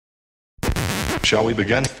Shall we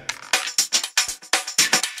begin?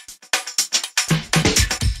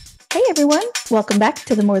 Hey everyone, welcome back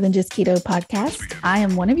to the More Than Just Keto podcast. I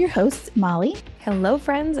am one of your hosts, Molly. Hello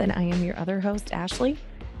friends, and I am your other host, Ashley.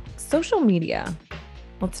 Social media,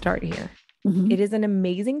 let's start here. Mm-hmm. It is an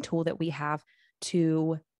amazing tool that we have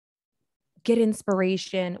to get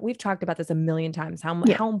inspiration. We've talked about this a million times,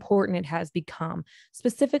 how important it has become,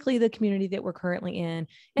 specifically the community that we're currently in.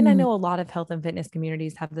 And I know a lot of health and fitness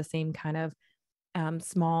communities have the same kind of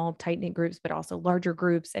small, tight-knit groups, but also larger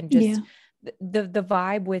groups, and just the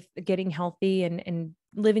vibe with getting healthy and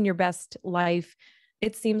living your best life.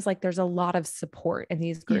 It seems like there's a lot of support in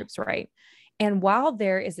these groups, right? And while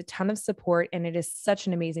there is a ton of support and it is such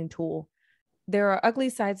an amazing tool, there are ugly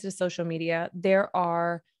sides to social media. There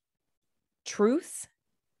are truths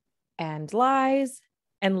and lies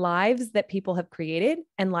and lives that people have created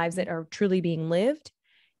and lives that are truly being lived.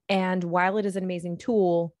 And while it is an amazing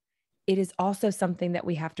tool, it is also something that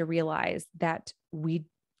we have to realize that we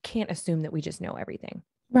can't assume that we just know everything.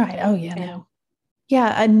 Right. Oh yeah. No.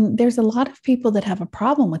 Yeah. And there's a lot of people that have a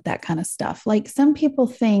problem with that kind of stuff. Like some people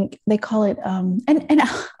think they call it, and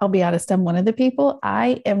I'll be honest, I'm one of the people.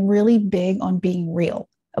 I am really big on being real.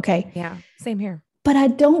 Okay. Yeah. Same here. But I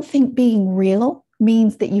don't think being real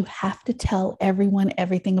means that you have to tell everyone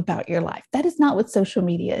everything about your life. That is not what social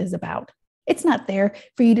media is about. It's not there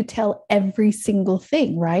for you to tell every single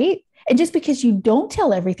thing, right? And just because you don't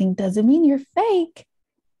tell everything doesn't mean you're fake.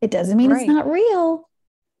 It doesn't mean it's not real.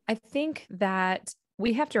 I think that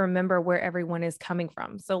we have to remember where everyone is coming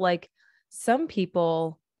from. So like some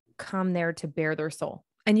people come there to bare their soul,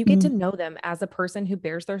 and you get to know them as a person who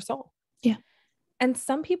bears their soul. Yeah. And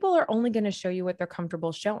some people are only going to show you what they're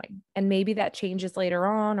comfortable showing. And maybe that changes later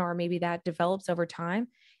on, or maybe that develops over time.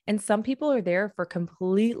 And some people are there for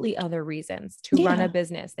completely other reasons to run a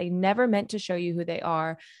business. They never meant to show you who they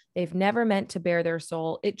are. They've never meant to bare their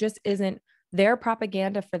soul. It just isn't their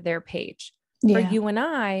propaganda for their page. For you and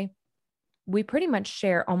I, we pretty much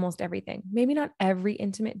share almost everything. Maybe not every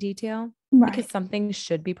intimate detail, because some things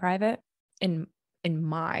should be private in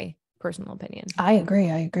my personal opinion. I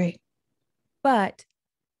agree. But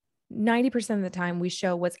 90% of the time we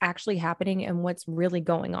show what's actually happening and what's really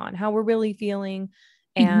going on, how we're really feeling,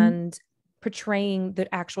 and portraying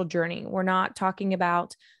the actual journey. We're not talking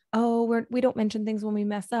about, we don't mention things when we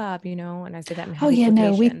mess up, and I say that in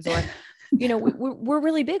quotations, or, we're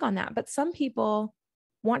really big on that. But some people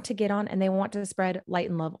want to get on and they want to spread light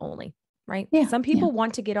and love only, right? Yeah, some people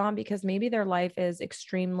want to get on because maybe their life is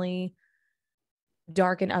extremely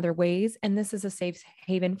dark in other ways, and this is a safe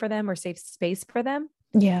haven for them, or safe space for them.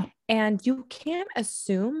 Yeah. And you can't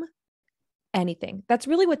assume anything. That's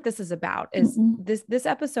really what this is about. Is this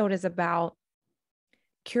episode is about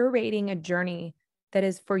curating a journey that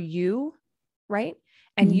is for you, right?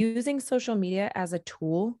 And using social media as a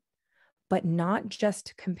tool, but not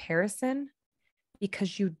just comparison,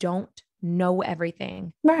 because you don't know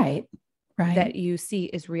everything right that you see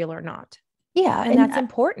is real or not. Yeah. And that's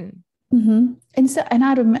important. And so, and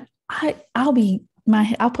I'll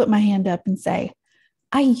put my hand up and say,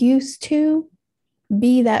 I used to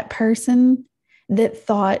be that person that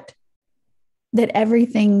thought that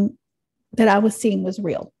everything that I was seeing was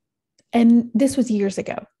real. And this was years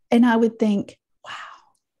ago. And I would think, wow,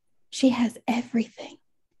 she has everything.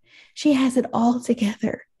 She has it all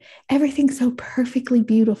together. Everything's so perfectly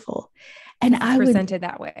beautiful. And I presented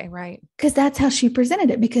that way, right? Because that's how she presented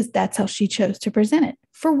it, because that's how she chose to present it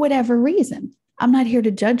for whatever reason. I'm not here to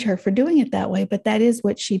judge her for doing it that way, but that is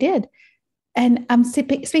what she did. And I'm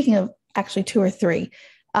speaking of actually 2 or 3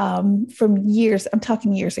 from years. I'm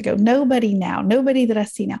talking years ago. Nobody that I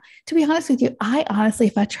see now. To be honest with you, I honestly,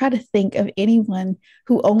 if I try to think of anyone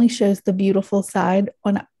who only shows the beautiful side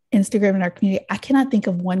on Instagram in our community, I cannot think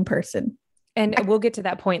of one person. And we'll get to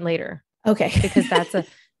that point later. Okay.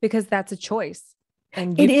 because that's a choice.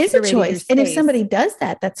 And it is a choice. And if somebody does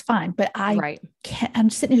that, that's fine. But can't, I'm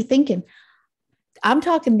sitting here thinking, I'm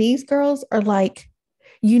talking, these girls are like,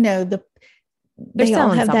 they all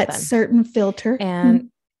have that certain filter, and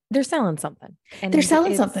they're selling something. And they're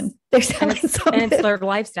selling something. And it's their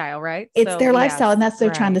lifestyle, right? It's their lifestyle, and that's what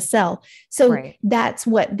they're trying to sell. So that's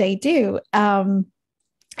what they do. And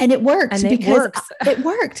it works. It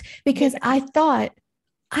worked because I thought,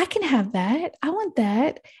 I can have that. I want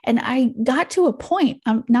that. And I got to a point,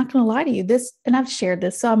 I'm not going to lie to you, and I've shared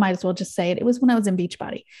this, so I might as well just say it. It was when I was in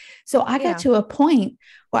Beachbody. So I got to a point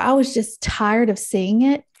where I was just tired of seeing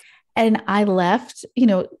it. And I left,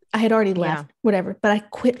 I had already left, whatever, but I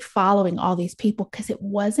quit following all these people because it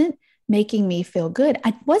wasn't making me feel good.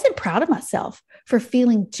 I wasn't proud of myself for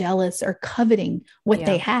feeling jealous or coveting what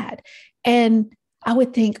they had. And I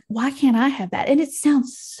would think, why can't I have that? And it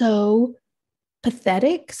sounds so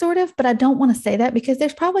pathetic, sort of, but I don't want to say that because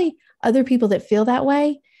there's probably other people that feel that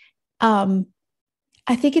way.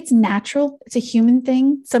 I think it's natural. It's a human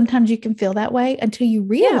thing. Sometimes you can feel that way until you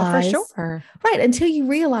realize, for sure. Right. Until you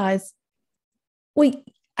realize,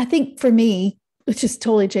 I think for me, which just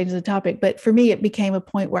totally changes the topic, but for me, it became a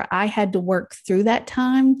point where I had to work through that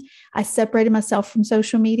time. I separated myself from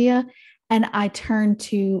social media and I turned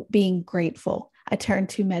to being grateful. I turned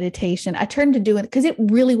to meditation. I turned to doing it because it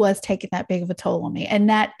really was taking that big of a toll on me. And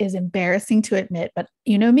that is embarrassing to admit, but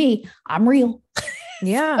you know me, I'm real.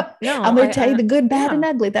 Yeah. No, I'm going to tell you the good, bad, and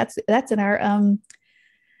ugly. That's in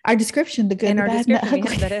our description, the good, the bad, and the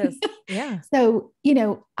ugly. That is. Yeah. So,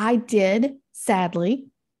 I did, sadly,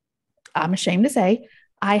 I'm ashamed to say,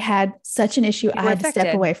 I had such an issue. I had to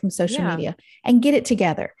step away from social media and get it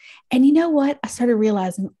together. And you know what? I started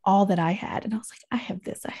realizing all that I had. And I was like, I have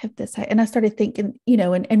this. And I started thinking,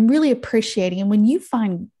 and really appreciating. And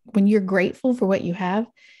when you're grateful for what you have,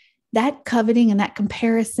 that coveting and that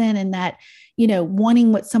comparison and that,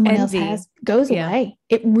 wanting what someone else has goes away.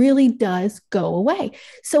 It really does go away.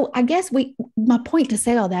 So I guess my point to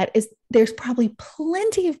say all that is there's probably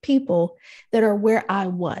plenty of people that are where I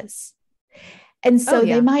was. And so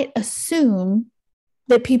they might assume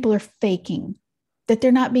that people are faking, that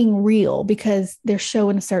they're not being real because they're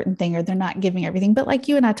showing a certain thing or they're not giving everything. But like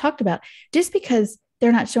you and I talked about, just because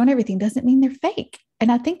they're not showing everything doesn't mean they're fake.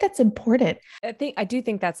 And I think that's important. I do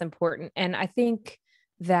think that's important. And I think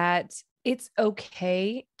that it's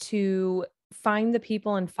okay to find the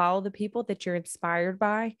people and follow the people that you're inspired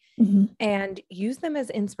by and use them as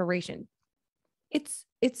inspiration. It's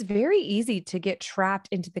very easy to get trapped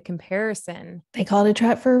into the comparison. They call it a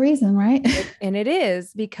trap for a reason, right? And it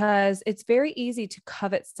is, because it's very easy to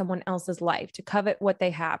covet someone else's life, to covet what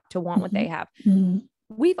they have, to want what they have.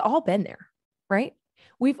 We've all been there, right?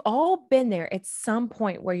 We've all been there at some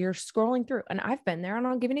point where you're scrolling through, and I've been there, and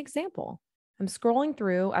I'll give you an example. I'm scrolling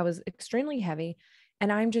through, I was extremely heavy,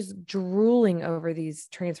 and I'm just drooling over these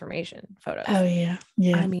transformation photos. Oh yeah.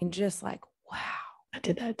 Yeah. I mean, just like, wow. I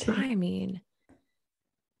did that too. I mean,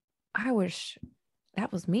 I wish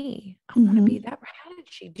that was me. I want to be that. How did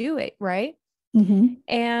she do it? Right.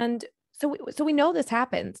 And so we know this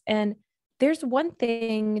happens, and there's one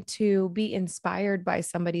thing to be inspired by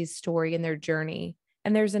somebody's story and their journey.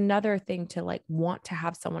 And there's another thing to like want to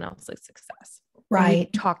have someone else's success. Right.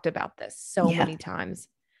 We've talked about this so many times,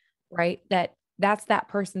 right? That's that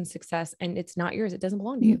person's success and it's not yours. It doesn't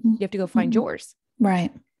belong to you. You have to go find yours.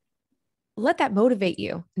 Right. Let that motivate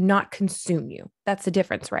you, not consume you. That's the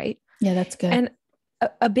difference, right? Yeah, that's good. And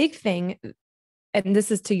a big thing, and this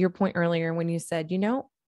is to your point earlier when you said,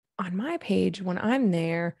 on my page, when I'm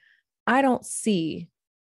there, I don't see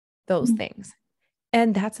those things.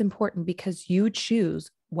 And that's important because you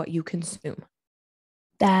choose what you consume.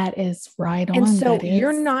 That is right on. And so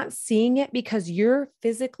you're not seeing it because you're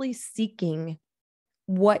physically seeking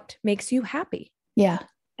what makes you happy. Yeah.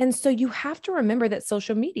 And so you have to remember that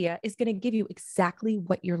social media is going to give you exactly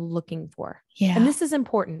what you're looking for. Yeah. And this is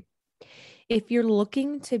important. If you're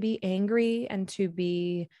looking to be angry and to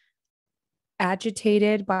be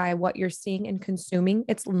agitated by what you're seeing and consuming,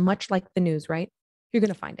 it's much like the news, right? You're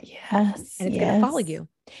going to find it. Yes. And it's going to follow you.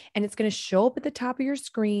 And it's going to show up at the top of your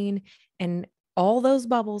screen and all those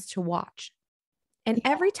bubbles to watch. And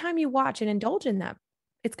every time you watch and indulge in them,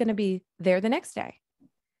 it's going to be there the next day.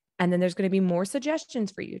 And then there's going to be more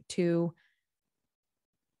suggestions for you to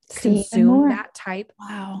consume that type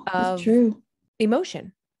of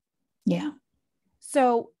emotion. Yeah.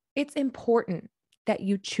 So it's important that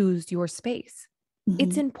you choose your space.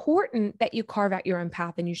 It's important that you carve out your own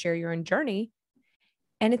path and you share your own journey.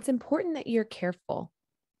 And it's important that you're careful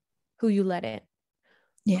who you let in,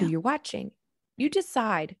 who you're watching. You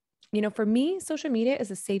decide, for me, social media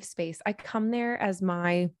is a safe space. I come there as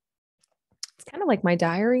it's kind of like my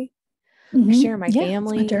diary. I share my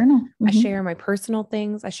family, my journal. I share my personal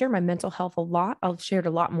things. I share my mental health a lot. I've shared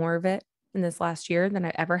a lot more of it in this last year than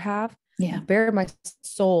I ever have. Yeah. I've bared my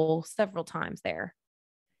soul several times there.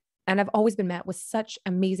 And I've always been met with such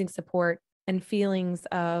amazing support and feelings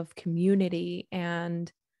of community.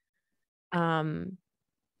 And in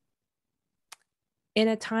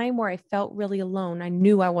a time where I felt really alone, I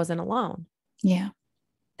knew I wasn't alone. Yeah.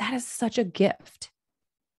 That is such a gift,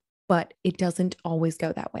 but it doesn't always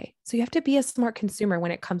go that way. So you have to be a smart consumer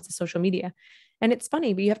when it comes to social media. And it's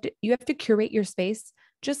funny, but you have to curate your space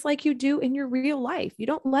just like you do in your real life. You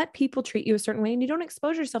don't let people treat you a certain way and you don't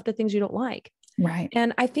expose yourself to things you don't like. Right.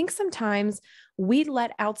 And I think sometimes we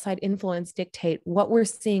let outside influence dictate what we're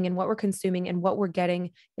seeing and what we're consuming and what we're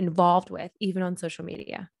getting involved with, even on social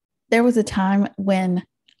media. there was a time when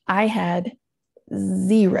I had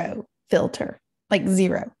zero filter, like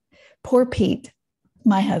zero. Poor Pete,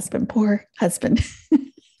 my husband, poor husband.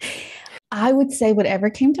 I would say whatever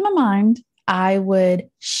came to my mind. I would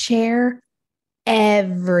share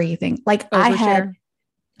everything. Like I had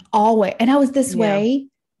always, and I was this way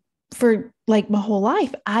for like my whole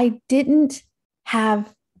life. I didn't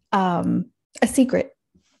have a secret.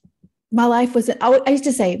 My life was, I used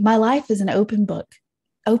to say, my life is an open book.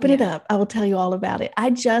 Open it up. I will tell you all about it. I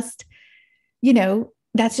just,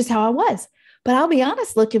 that's just how I was. But I'll be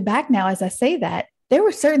honest, looking back now, as I say that, there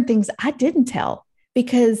were certain things I didn't tell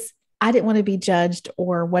because I didn't want to be judged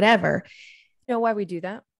or whatever. You know why we do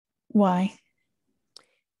that? Why?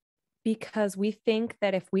 Because we think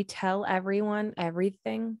that if we tell everyone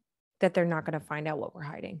everything, that they're not going to find out what we're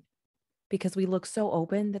hiding. Because we look so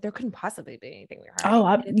open that there couldn't possibly be anything we're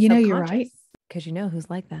hiding. Oh, you're right. Because you know who's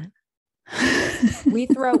like that.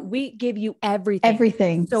 we give you everything.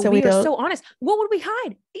 Everything. So we are so honest. What would we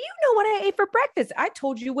hide? You know what I ate for breakfast. I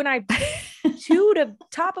told you when I chewed a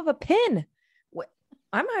top of a pin.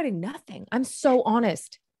 I'm hiding nothing. I'm so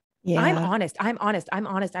honest. Yeah. I'm honest.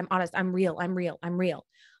 I'm real.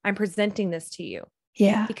 I'm presenting this to you.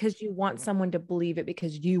 Yeah. Because you want someone to believe it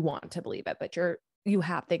because you want to believe it, but you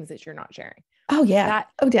have things that you're not sharing. Oh yeah.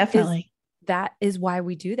 Definitely. That is why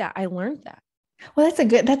we do that. I learned that. Well,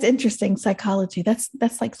 that's interesting. Psychology. That's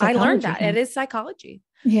like psychology. I learned that. It is psychology.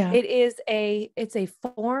 Yeah. It's a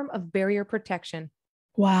form of barrier protection.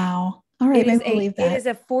 Wow. All right. I believe that. It is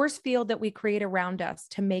a force field that we create around us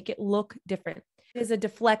to make it look different. It is a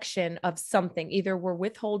deflection of something. Either we're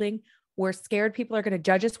withholding, we're scared people are going to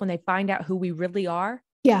judge us when they find out who we really are.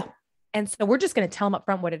 Yeah. And so we're just going to tell them up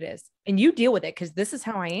front what it is. And you deal with it because this is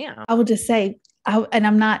how I am. I will just say, and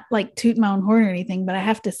I'm not like tooting my own horn or anything, but I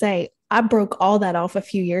have to say, I broke all that off a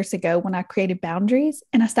few years ago when I created boundaries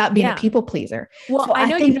and I stopped being a people pleaser. Well, so I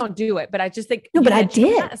know you don't do it, but I just think. No, but I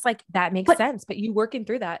did. That. It's like, that makes sense. But you working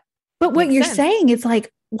through that. But what you're saying is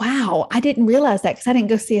like, wow, I didn't realize that because I didn't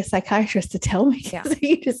go see a psychiatrist to tell me. Yeah. So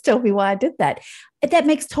you just told me why I did that. That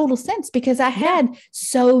makes total sense because I had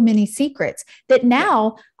so many secrets that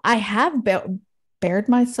now I have bared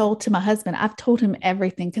my soul to my husband. I've told him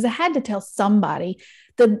everything because I had to tell somebody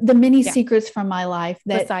the many secrets from my life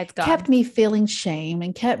that kept me feeling shame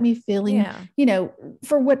and kept me feeling,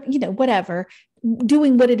 for whatever,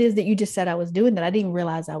 doing what it is that you just said I was doing that I didn't even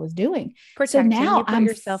realize I was doing. So now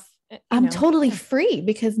I'm totally free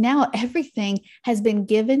because now everything has been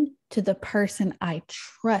given to the person I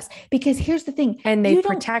trust. Because here's the thing. And they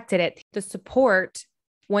protected it. The support,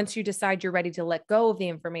 once you decide you're ready to let go of the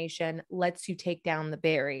information, lets you take down the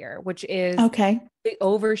barrier, which is the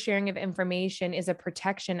oversharing of information is a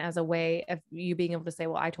protection as a way of you being able to say,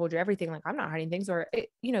 well, I told you everything. Like I'm not hiding things or, I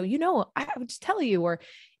would just tell you, or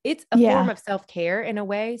it's a form of self-care in a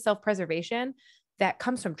way, self-preservation that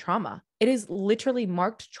comes from trauma. It is literally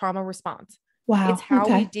marked trauma response. Wow. It's how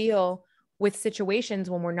we deal with situations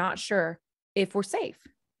when we're not sure if we're safe.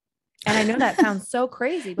 And I know that sounds so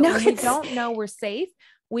crazy, but when we don't know we're safe,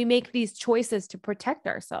 we make these choices to protect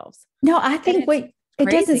ourselves. No, I think it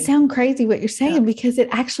doesn't sound crazy what you're saying because it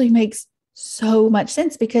actually makes so much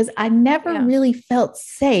sense because I never really felt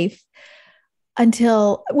safe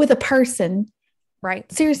until with a person. Right.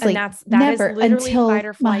 Seriously. And that is literally fight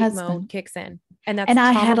or flight mode kicks in. And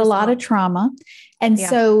I had a lot of trauma. And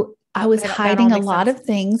so I was hiding a lot of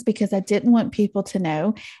things because I didn't want people to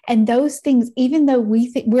know. And those things, even though we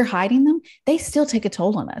think we're hiding them, they still take a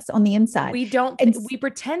toll on us on the inside. We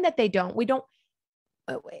pretend that they don't.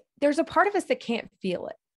 There's a part of us that can't feel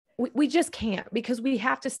it. We just can't because we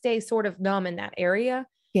have to stay sort of numb in that area.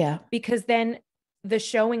 Yeah. Because then the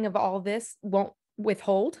showing of all this won't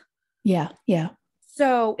withhold. Yeah. Yeah.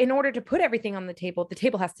 So in order to put everything on the table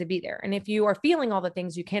has to be there. And if you are feeling all the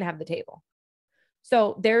things, you can't have the table.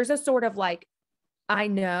 So there's a sort of like, I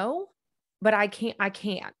know, but I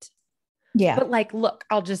can't. Yeah. But like, look,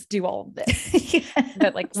 I'll just do all of this.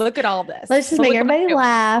 But like, look at all this. Let's just make everybody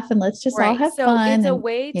laugh and let's just all have fun. It's a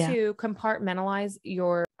way to compartmentalize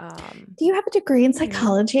your, do you have a degree in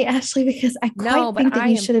psychology, Ashley? Because I think that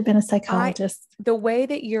you should have been a psychologist. The way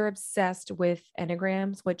that you're obsessed with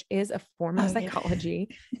enneagrams, which is a form of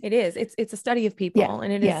psychology, it is. It's a study of people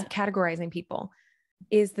and it is categorizing people,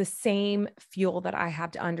 is the same fuel that I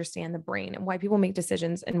have to understand the brain and why people make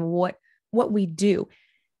decisions and what we do.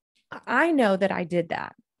 I know that I did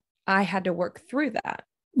that. I had to work through that.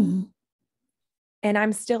 Mm-hmm. And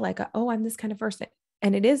I'm still like, I'm this kind of person.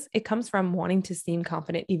 And it comes from wanting to seem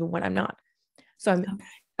confident even when I'm not. So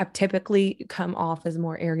I've typically come off as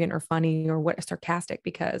more arrogant or funny or sarcastic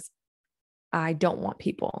because I don't want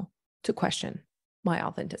people to question my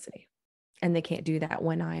authenticity. And they can't do that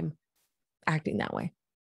when I'm acting that way.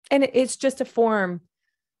 And it's just a form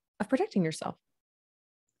of protecting yourself,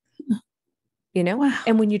 you know? Wow.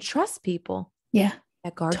 And when you trust people, yeah,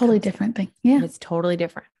 that guard totally different thing. Yeah. It's totally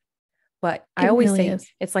different. But I always really say is.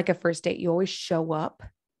 It's like a first date. You always show up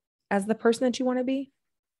as the person that you want to be.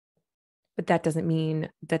 But that doesn't mean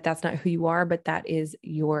that that's not who you are, but that is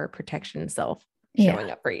your protection self showing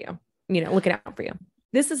up for you, you know, looking out for you.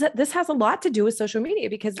 This has a lot to do with social media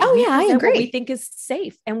because I agree. What we think is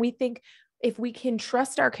safe. And we think if we can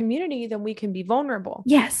trust our community, then we can be vulnerable.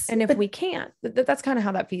 Yes. And if we can't, that's kind of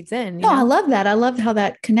how that feeds in. No, I love that. I love how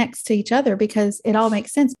that connects to each other because it all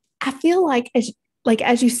makes sense. I feel like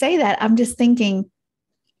as you say that, I'm just thinking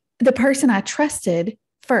the person I trusted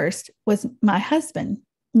first was my husband.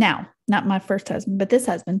 Now, not my first husband, but this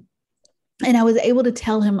husband. And I was able to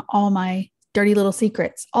tell him all my dirty little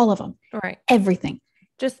secrets, all of them. Right. Everything.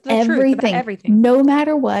 Just the truth about everything. No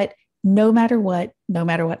matter what,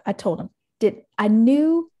 I told him. I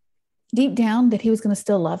knew deep down that he was going to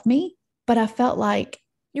still love me, but I felt like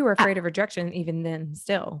you were afraid of rejection even then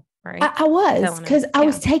still, right? I was, because I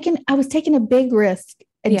was taking a big risk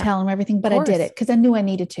and telling him everything, but I did it because I knew I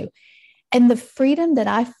needed to. And the freedom that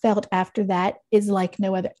I felt after that is like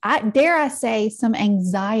no other. Dare I say some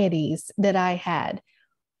anxieties that I had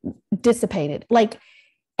dissipated.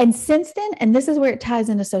 And since then, and this is where it ties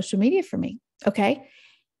into social media for me. Okay.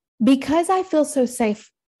 Because I feel so safe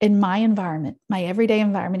in my environment, my everyday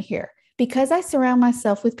environment here, because I surround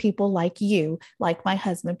myself with people like you, like my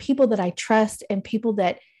husband, people that I trust and people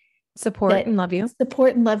that support and love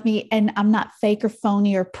me. And I'm not fake or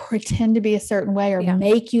phony or pretend to be a certain way or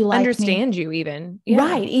make you like understand me. you even. Yeah.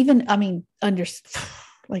 Right. Even, I mean,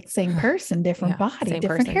 like same person, different body,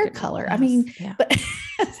 different hair color. Yes. I mean, but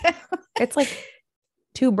it's like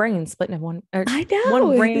two brains split into one, or I know.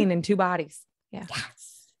 One brain and two bodies. Yeah.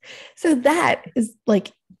 Yes. So that is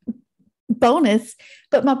like bonus.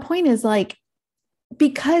 But my point is like,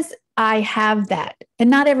 because I have that and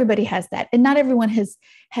not everybody has that. And not everyone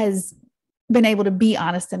has been able to be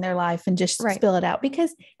honest in their life and just spill it out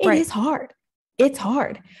because it is hard. It's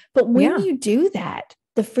hard. But when you do that,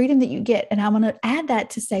 the freedom that you get, and I'm going to add that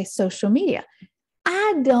to say social media.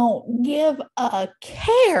 I don't give a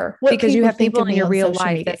care what because you have people in your real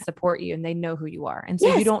life media that support you and they know who you are. And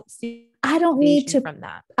so you don't see I don't need to from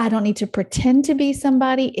that. I don't need to pretend to be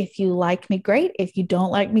somebody. If you like me, great. If you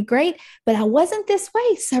don't like me, great. But I wasn't this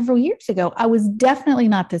way several years ago. I was definitely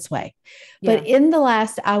not this way. Yeah. But in the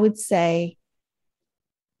last, I would say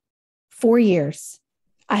 4 years,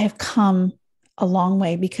 I have come a long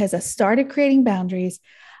way because I started creating boundaries.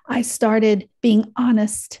 I started being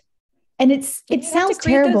honest. And it sounds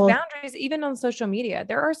terrible. Those boundaries, even on social media,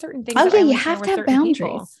 there are certain things. You have to have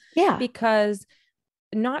boundaries. Yeah. Because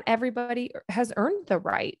not everybody has earned the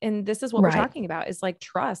right. And this is what we're talking about is like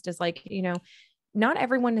trust is like, not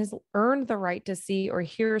everyone has earned the right to see or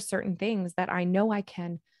hear certain things that I know I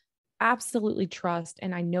can absolutely trust.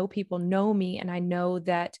 And I know people know me and I know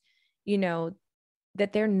that,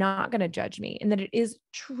 that they're not going to judge me and that it is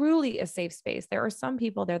truly a safe space. There are some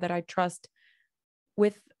people there that I trust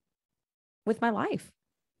with my life.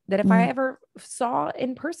 That if I ever saw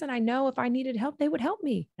in person, I know if I needed help, they would help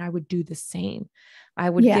me. I would do the same. I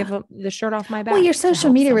would give them the shirt off my back. Well, your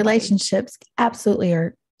social media relationships absolutely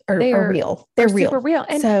are real. They're real. Super real.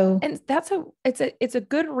 And it's a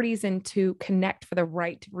good reason to connect for the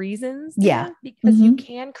right reasons. Yeah. Because you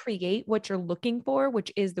can create what you're looking for,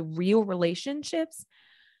 which is the real relationships.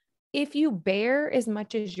 If you bear as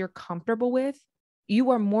much as you're comfortable with,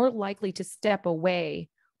 you are more likely to step away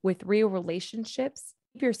with real relationships.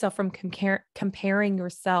 Keep yourself from comparing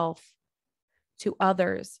yourself to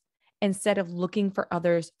others instead of looking for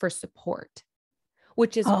others for support,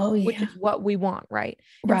 which is what we want, right?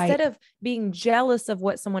 Instead of being jealous of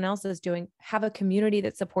what someone else is doing, have a community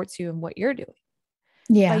that supports you in what you're doing.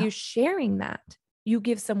 Yeah. By you sharing that, you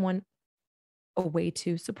give someone a way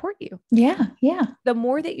to support you. Yeah. Yeah. The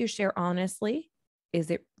more that you share honestly,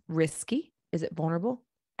 is it risky? Is it vulnerable?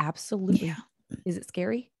 Absolutely. Yeah. Is it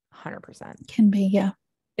scary? 100%. Can be. Yeah.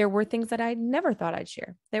 There were things that I never thought I'd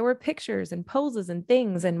share. There were pictures and poses and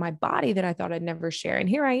things in my body that I thought I'd never share. And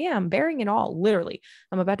here I am bearing it all. Literally,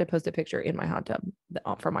 I'm about to post a picture in my hot tub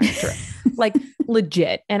from my trip, like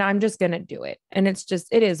legit. And I'm just going to do it. And it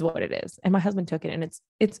is what it is. And my husband took it and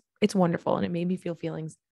it's wonderful. And it made me feel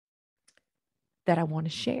feelings that I want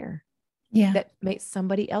to share. Yeah. That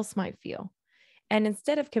somebody else might feel. And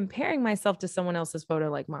instead of comparing myself to someone else's photo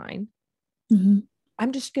like mine,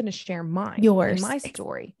 I'm just going to share yours, my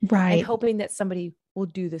story, right? And hoping that somebody will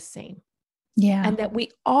do the same. Yeah. And that we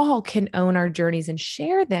all can own our journeys and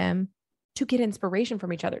share them to get inspiration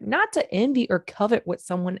from each other, not to envy or covet what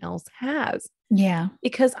someone else has. Yeah.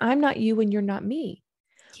 Because I'm not you and you're not me.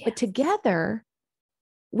 Yeah. But together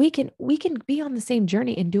we can be on the same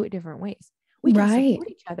journey and do it different ways. We can support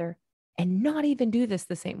each other and not even do this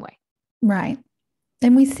the same way. Right.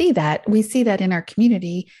 And we see that in our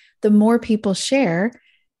community. The more people share,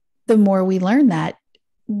 the more we learn that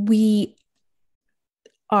we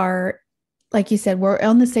are, like you said, we're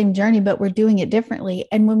on the same journey, but we're doing it differently.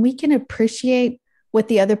 And when we can appreciate what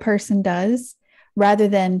the other person does rather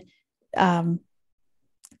than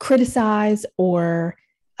criticize or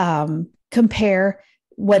compare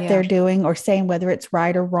what they're doing or saying whether it's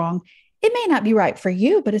right or wrong, it may not be right for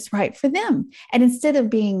you, but it's right for them. And instead of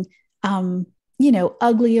being,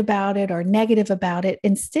 ugly about it or negative about it,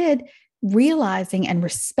 instead realizing and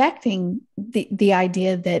respecting the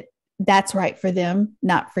idea that that's right for them,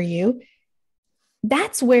 not for you.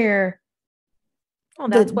 That's where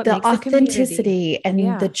that's what the makes authenticity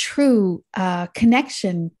and the true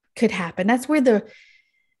connection could happen. That's where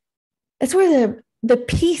the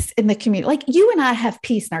peace in the community, like you and I have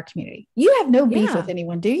peace in our community. You have no beef with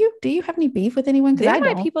anyone. Do you? Do you have any beef with anyone? There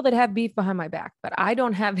are people that have beef behind my back, but I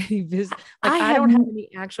don't have any I don't have any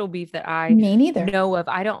actual beef that I know of.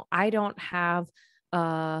 I don't have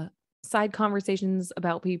side conversations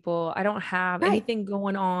about people. I don't have anything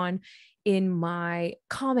going on in my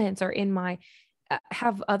comments or in my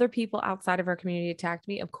have other people outside of our community attacked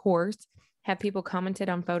me? Of course. Have people commented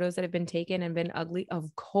on photos that have been taken and been ugly?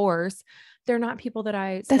 Of course. They're not people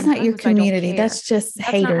that that's not your community. That's just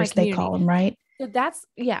haters, they call them, right? So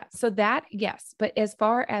yes. But as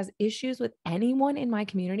far as issues with anyone in my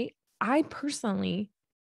community, I personally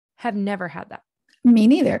have never had that. Me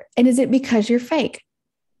neither. And is it because you're fake?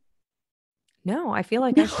 No, I feel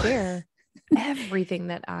like I share everything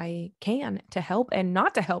that I can to help and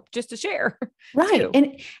not to help, just to share. Right. Too.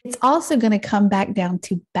 And it's also going to come back down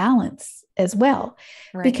to balance as well,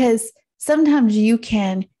 because sometimes you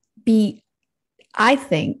can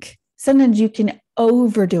sometimes you can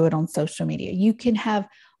overdo it on social media. You can have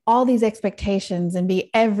all these expectations and be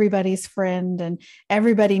everybody's friend and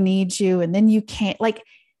everybody needs you. And then you can't,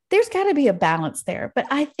 there's got to be a balance there. But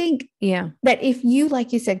I think that if you,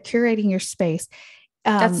 like you said, curating your space,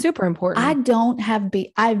 that's super important.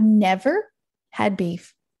 I've never had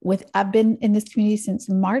beef with, I've been in this community since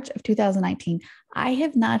March of 2019. I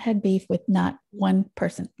have not had beef with not one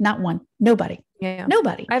person, nobody. Yeah.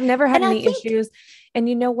 Nobody. I've never had any issues. And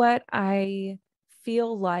you know what? I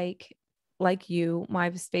feel like you,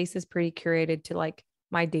 my space is pretty curated to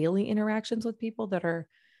my daily interactions with people that are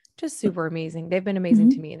just super amazing. They've been amazing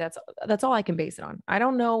to me. That's all I can base it on. I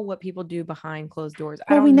don't know what people do behind closed doors.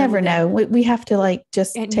 We never know. We have to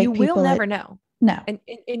just and take you will never know. No. And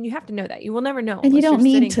you have to know that you will never know. And you don't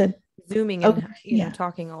need to zooming and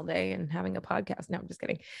talking all day and having a podcast. No, I'm just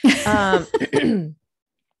kidding.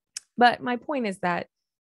 But my point is that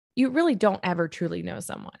you really don't ever truly know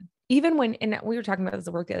someone. Even when, and we were talking about this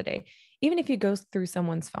at work the other day, even if you go through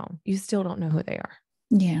someone's phone, you still don't know who they are.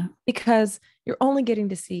 Yeah. Because you're only getting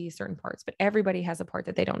to see certain parts, but everybody has a part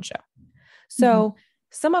that they don't show. So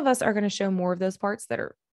some of us are going to show more of those parts that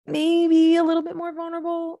are maybe a little bit more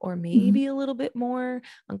vulnerable or maybe a little bit more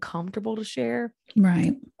uncomfortable to share.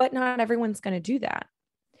 Right. But not everyone's going to do that.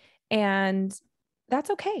 And that's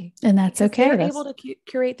okay. And that's okay. They're able to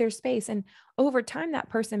curate their space. And over time, that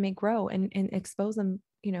person may grow and expose them,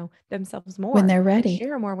 themselves more when they're ready,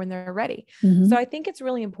 share more when they're ready. So I think it's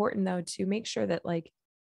really important though, to make sure that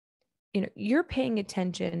you're paying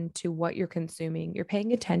attention to what you're consuming. You're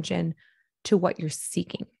paying attention to what you're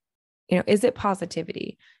seeking. Is it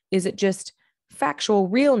positivity? Is it just factual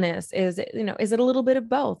realness? Is it a little bit of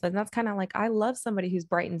both? And that's kind of I love somebody who's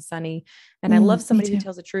bright and sunny, and I love somebody who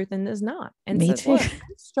tells the truth and is not. And says, look,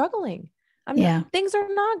 I'm struggling. Things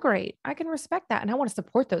are not great. I can respect that. And I want to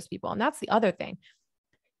support those people. And that's the other thing.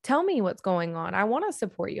 Tell me what's going on. I want to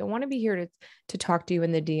support you. I want to be here to talk to you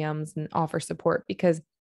in the DMs and offer support, because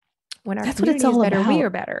when our community is better, we are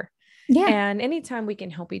better. Yeah. And anytime we can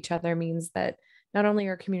help each other means that not only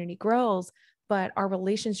our community grows, but our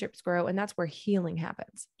relationships grow. And that's where healing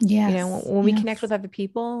happens. Yeah. When we connect with other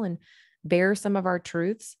people and bear some of our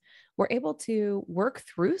truths, we're able to work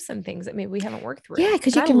through some things that maybe we haven't worked through. Yeah.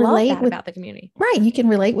 Because you can relate about the community. Right. You can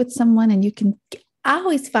relate with someone, and I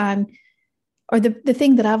always find, or the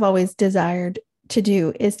thing that I've always desired to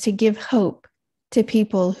do is to give hope to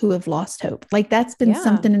people who have lost hope. That's been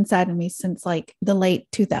something inside of me since the late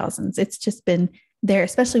 2000s. It's just been there,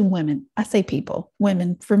 especially women. I say people,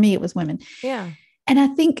 women. For me, it was women. Yeah. And I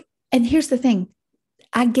think, and here's the thing,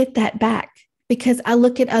 I get that back because I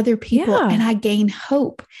look at other people and I gain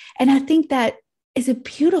hope. And I think that is a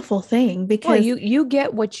beautiful thing, because you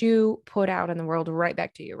get what you put out in the world right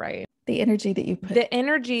back to you, right? The energy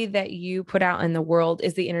that you put out in the world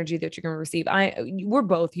is the energy that you're going to receive. We're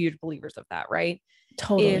both huge believers of that, right?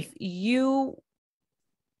 Totally. If you,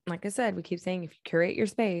 like I said, we keep saying, if you curate your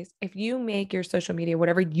space, if you make your social media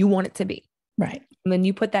whatever you want it to be, right, and then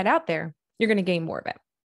you put that out there, you're going to gain more of it.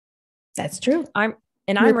 That's true. I'm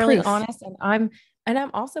really honest, and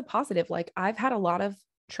I'm also positive. Like, I've had a lot of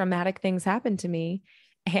traumatic things happen to me,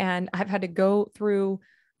 and I've had to go through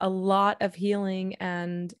a lot of healing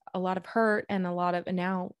and a lot of hurt and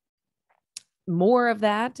now more of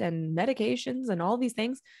that, and medications and all these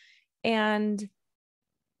things. And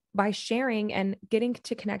by sharing and getting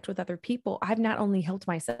to connect with other people, I've not only helped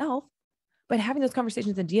myself, but having those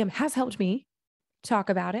conversations in DM has helped me talk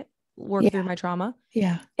about it, work through my trauma.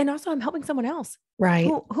 Yeah. And also I'm helping someone else. Right.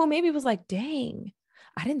 Who maybe was like, dang,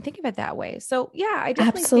 I didn't think of it that way. So yeah, I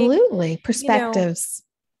definitely absolutely think, perspectives.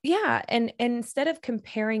 Yeah. And instead of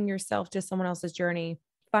comparing yourself to someone else's journey,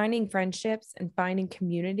 finding friendships and finding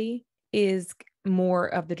community is more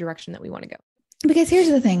of the direction that we want to go. Because here's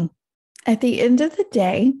the thing, at the end of the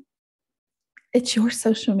day, it's your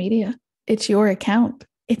social media. It's your account.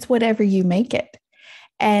 It's whatever you make it.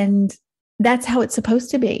 And that's how it's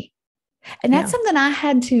supposed to be. And that's something I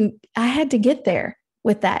had to get there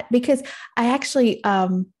with that, because I actually,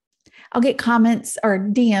 I'll get comments or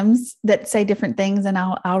DMs that say different things, and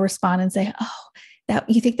I'll respond and say, oh, that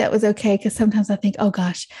you think that was okay? Because sometimes I think, oh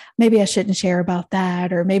gosh, maybe I shouldn't share about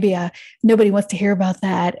that, or maybe nobody wants to hear about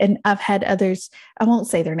that. And I've had others, I won't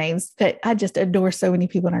say their names, but I just adore so many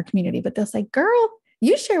people in our community, but they'll say, girl,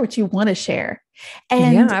 you share what you want to share.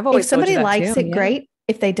 And I've always if somebody likes it, great.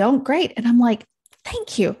 If they don't, great. And I'm like,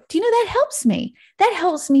 thank you. Do you know, that helps me? That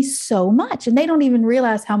helps me so much. And they don't even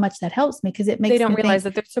realize how much that helps me, because it makes they don't realize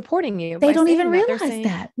that they're supporting you. They don't even realize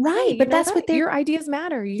that. Right. Hey, but that's what your ideas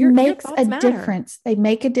matter. Makes a difference. They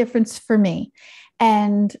make a difference for me.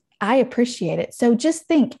 And I appreciate it. So just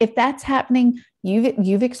think, if that's happening,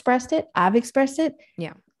 you've expressed it, I've expressed it.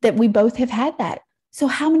 Yeah. That we both have had that. So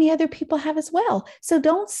how many other people have as well? So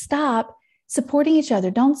don't stop supporting each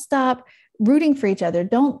other. Don't stop rooting for each other.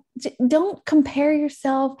 Don't compare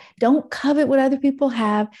yourself. Don't covet what other people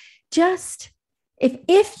have. Just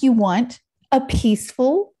if you want a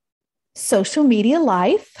peaceful social media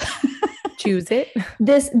life, choose it.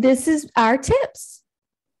 This is our tips.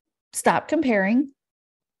 Stop comparing,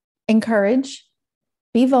 encourage,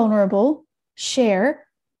 be vulnerable, share,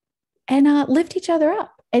 and lift each other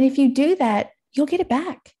up. And if you do that, you'll get it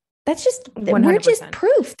back. That's just 100%. We're just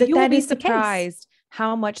proof that that is the case. You will be surprised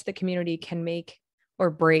how much the community can make or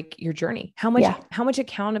break your journey. How much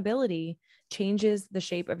accountability changes the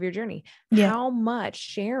shape of your journey. How much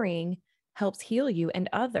sharing helps heal you and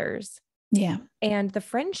others. Yeah. And the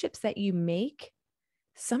friendships that you make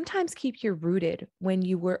sometimes keep you rooted when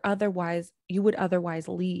you would otherwise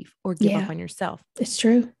leave or give up on yourself. It's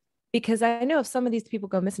true. Because I know if some of these people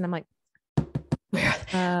go missing, I'm like,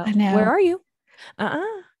 I know. Where are you?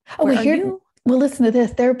 Where are you? Well, listen to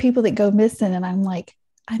this. There are people that go missing, and I'm like,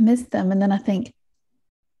 I miss them. And then I think,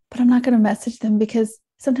 but I'm not going to message them, because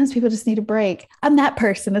sometimes people just need a break. I'm that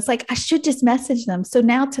person. It's like, I should just message them. So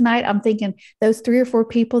now tonight I'm thinking, those 3 or 4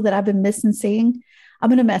 people that I've been missing seeing, I'm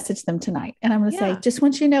going to message them tonight. And I'm going to say, just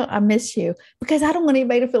want you to know, I miss you, because I don't want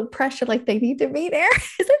anybody to feel pressure like they need to be there.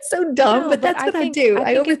 Is that so dumb? But that's what I do.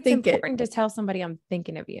 I overthink it. It's important to tell somebody, I'm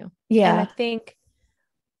thinking of you. Yeah. And I think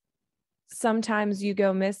sometimes you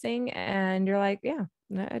go missing and you're like, yeah,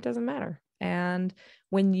 it doesn't matter. And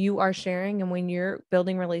when you are sharing and when you're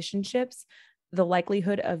building relationships, the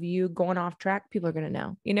likelihood of you going off track, people are going to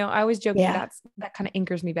know. I always joke that kind of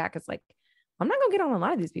anchors me back. It's like, I'm not going to get on a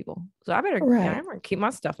lot of these people. So I better keep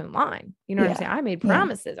my stuff in line. You know what I'm saying? I made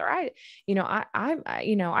promises, or I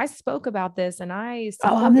spoke about this, and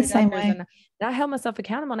I'm the same way. And I held myself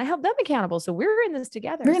accountable, and I held them accountable. So we're in this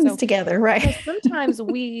together. We're in this together. Right. Sometimes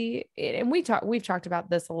we've talked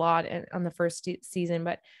about this a lot on the first season,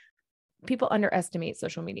 but people underestimate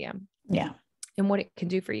social media. Yeah. And what it can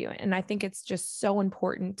do for you. And I think it's just so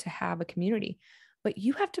important to have a community, but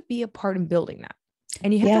you have to be a part in building that,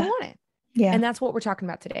 and you have to want it. Yeah. And that's what we're talking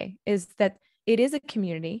about today, is that it is a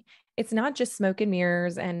community. It's not just smoke and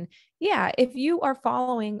mirrors. And if you are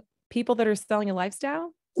following people that are selling a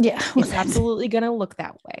lifestyle, it's absolutely going to look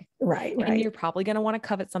that way. Right. And you're probably going to want to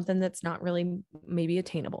covet something that's not really maybe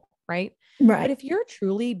attainable. Right. Right. But if you're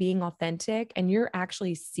truly being authentic and you're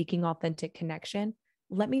actually seeking authentic connection,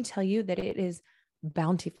 let me tell you that it is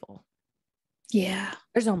bountiful. Yeah.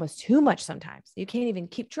 There's almost too much sometimes. You can't even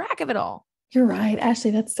keep track of it all. You're right.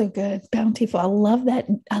 Ashley, that's so good. Bountiful. I love that.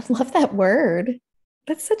 I love that word.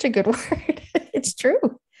 That's such a good word. It's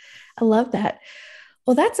true. I love that.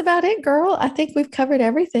 Well, that's about it, girl. I think we've covered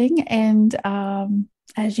everything. And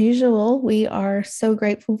as usual, we are so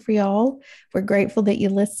grateful for y'all. We're grateful that you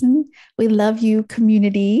listen. We love you,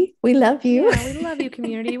 community. We love you. Yeah, we love you,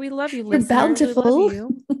 community. We love you, listeners. You're bountiful. We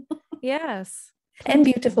love you. Yes. And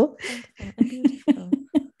beautiful. And beautiful.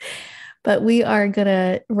 But we are going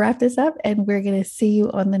to wrap this up and we're going to see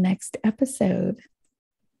you on the next episode.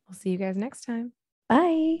 We'll see you guys next time.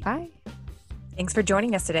 Bye. Bye. Thanks for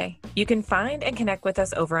joining us today. You can find and connect with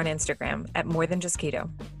us over on Instagram at More Than Just Keto.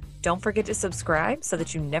 Don't forget to subscribe so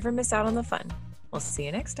that you never miss out on the fun. We'll see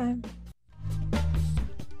you next time.